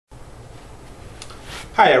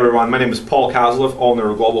Hi everyone, my name is Paul Kazlov, owner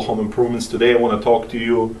of Global Home Improvements. Today I want to talk to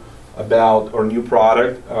you about our new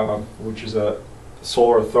product, which is a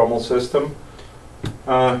solar thermal system.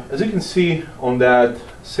 As you can see on that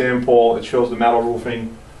sample, it shows the metal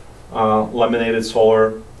roofing, laminated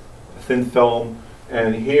solar, thin film,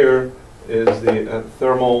 and here is the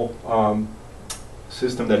thermal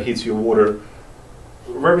system that heats your water.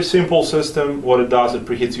 Very simple system. What it does, it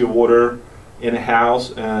preheats your water in a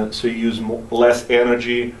house, so you use less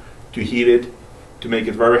energy to heat it, to make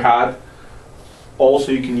it very hot.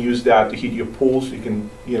 Also, you can use that to heat your pools. You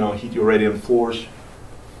can, heat your radiant floors.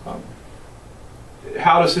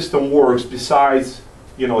 How the system works, besides,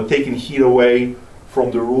 taking heat away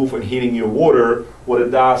from the roof and heating your water, what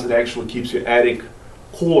it does, it actually keeps your attic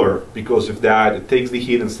cooler. Because of that, it takes the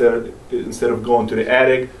heat instead of going to the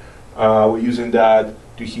attic. We're using that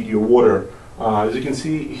to heat your water. As you can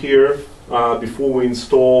see here, before we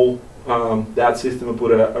install that system, we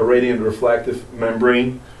put a radiant reflective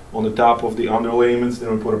membrane on the top of the underlayments.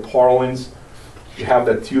 Then we put a purlins. You have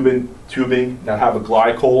that tubing that have a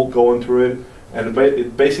glycol going through it, and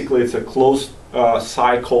basically it's a closed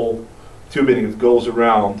cycle tubing that goes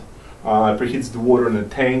around. It preheats the water in a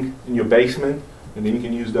tank in your basement, and then you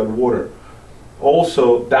can use that water.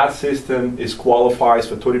 Also, that system qualifies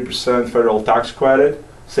for 30% federal tax credit,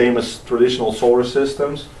 same as traditional solar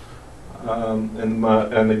systems.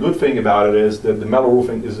 And the good thing about it is that the metal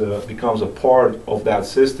roofing becomes a part of that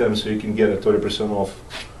system, so you can get a 30% off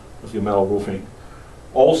of your metal roofing.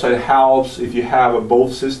 Also, it helps if you have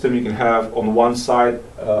both system. You can have on one side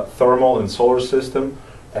thermal and solar system.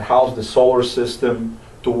 It helps the solar system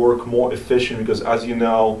to work more efficient, because, as you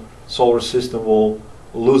know, solar system will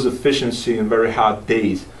lose efficiency in very hot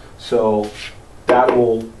days. So that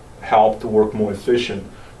will help to work more efficient.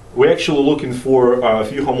 We're actually looking for a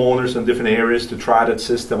few homeowners in different areas to try that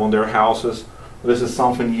system on their houses. This is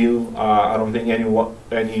something new. I don't think any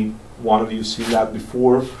one of you seen that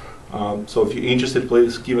before. So if you're interested,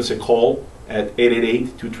 please give us a call at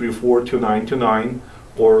 888-234-2929,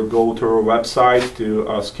 or go to our website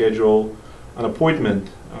to schedule an appointment,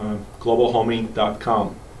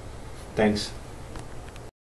 globalhoming.com. Thanks.